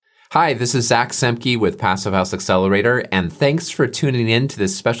Hi, this is Zach Semke with Passive House Accelerator, and thanks for tuning in to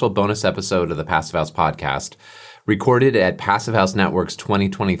this special bonus episode of the Passive House podcast, recorded at Passive House Network's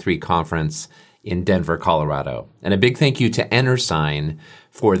 2023 conference in Denver, Colorado. And a big thank you to EnterSign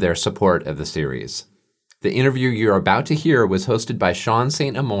for their support of the series. The interview you're about to hear was hosted by Sean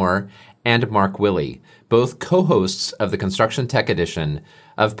St. Amour and Mark Willey, both co-hosts of the Construction Tech edition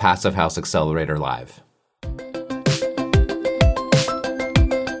of Passive House Accelerator Live.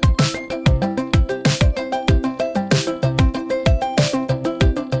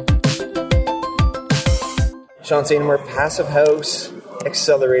 Sean St. Amour, Passive House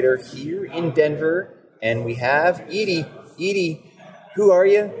Accelerator here in Denver, and we have Edie. Edie, who are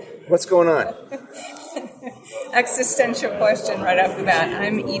you? What's going on? Existential question right off the bat.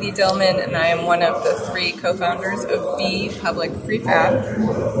 I'm Edie Dillman, and I am one of the three co-founders of B.Public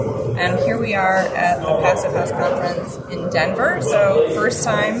Prefab. And here we are at the Passive House Conference in Denver. So first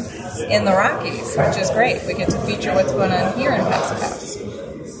time in the Rockies, which is great. We get to feature what's going on here in Passive House.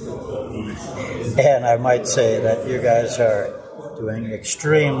 And I might say that you guys are doing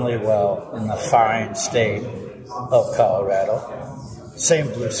extremely well in the fine state of Colorado.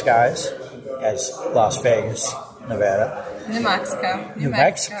 Same blue skies as Las Vegas, Nevada. New Mexico. New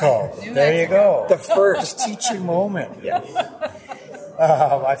Mexico. There you go. The first teaching moment. Yeah.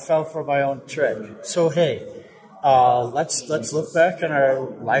 I fell for my own trick. So, hey, let's look back in our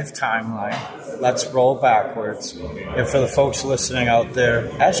life timeline. Let's roll backwards. And for the folks listening out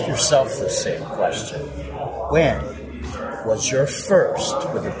there, ask yourself the same question. When was your first,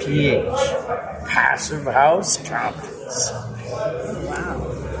 with a PH, Passive House Conference?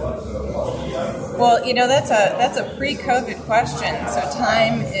 Wow. Well, that's a pre-COVID question, so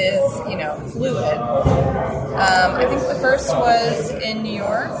time is, fluid. I think the first was in New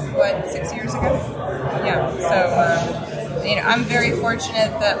York, 6 years ago? Yeah, so, I'm very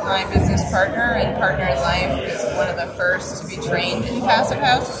fortunate that my business partner and partner in life is one of the first to be trained in Passive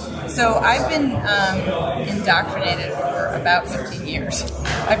House. So I've been indoctrinated for about 15 years.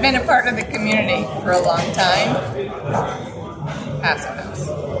 I've been a part of the community for a long time. Passive House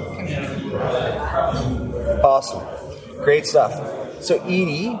community. Awesome. Great stuff. So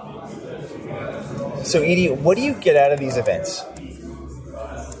Edie, what do you get out of these events?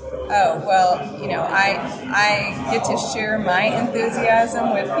 Oh, well, I get to share my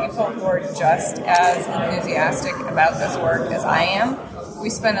enthusiasm with people who are just as enthusiastic about this work as I am. We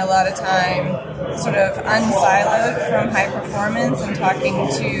spend a lot of time sort of unsiloed from high performance and talking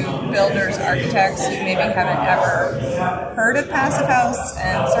to builders, architects who maybe haven't ever heard of Passive House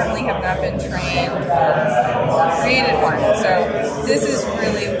and certainly have not been trained or created one. So this is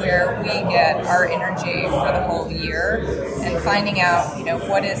really where we get our energy for the whole year and finding out,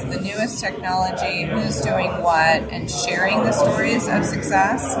 what is the newest technology, who's doing what, and sharing the stories of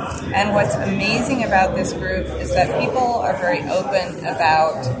success. And what's amazing about this group is that people are very open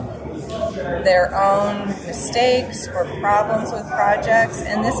about their own mistakes or problems with projects,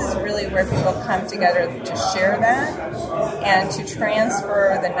 and this is really where people come together to share that and to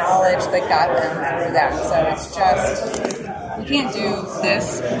transfer the knowledge that got them through that. So it's just, we can't do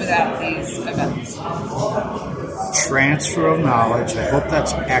this without these events. Transfer of knowledge. I hope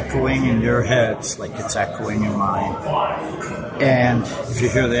that's echoing in your heads like it's echoing in mine. And if you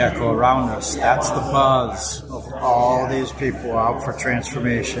hear the echo around us, that's the buzz of all these people out for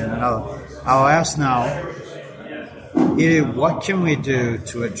transformation. And I'll ask now, Edie, what can we do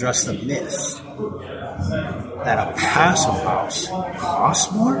to address the myth that a passive house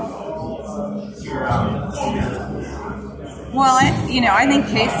costs more? Well, I think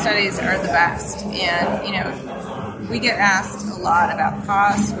case studies are the best. And, we get asked a lot about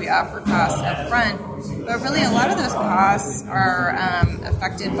costs. We offer costs up front. But really, a lot of those costs are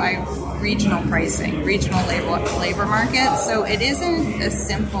affected by regional pricing, regional labor markets. So it isn't a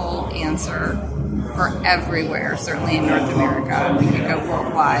simple answer for everywhere, certainly in North America. We could go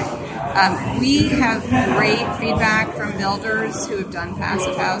worldwide. We have great feedback from builders who have done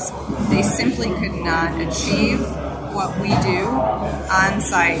Passive House. They simply could not achieve what we do on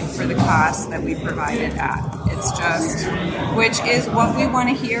site for the cost that we provided at. It's just, which is what we want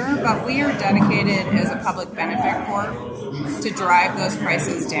to hear, but we are dedicated as a public benefit corp to drive those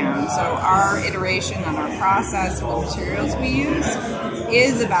prices down. So our iteration on our process and the materials we use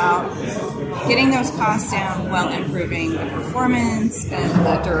is about getting those costs down while improving the performance and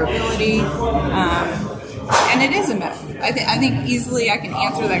the durability. And it is a myth. I think easily I can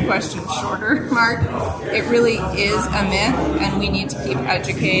answer that question shorter, Mark. It really is a myth, and we need to keep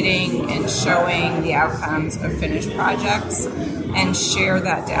educating and showing the outcomes of finished projects and share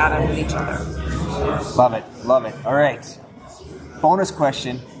that data with each other. Love it. All right. Bonus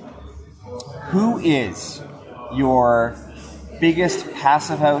question. who is your biggest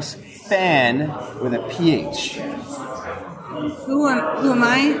Passive House fan with a PH? Who am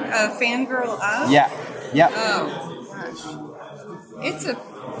I a fangirl of? Yeah. Oh, gosh. It's a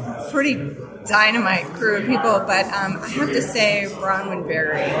pretty dynamite crew of people, but I have to say Bronwyn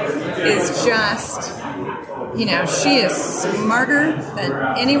Berry is just, she is smarter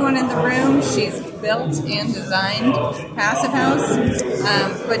than anyone in the room. She's built and designed Passive House,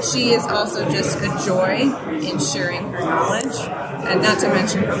 but she is also just a joy in sharing her knowledge, and not to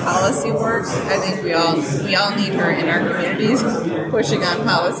mention her policy work. I think we all need her in our communities, pushing on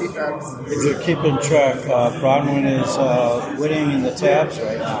policy folks. If you're keeping track, Bronwyn is winning in the tabs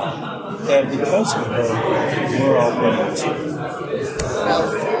right now. And because of her, we're all winning too.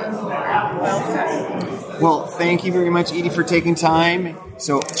 Well said. Well, thank you very much, Edie, for taking time.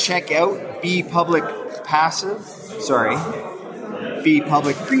 So check out B.Public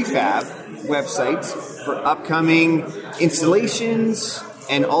B.Public Prefab website for upcoming installations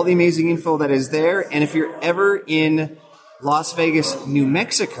and all the amazing info that is there. And if you're ever in Las Vegas, New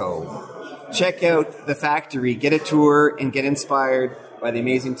Mexico, check out the factory, get a tour, and get inspired by the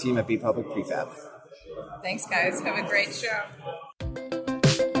amazing team at B.Public Prefab. Thanks, guys. Have a great show.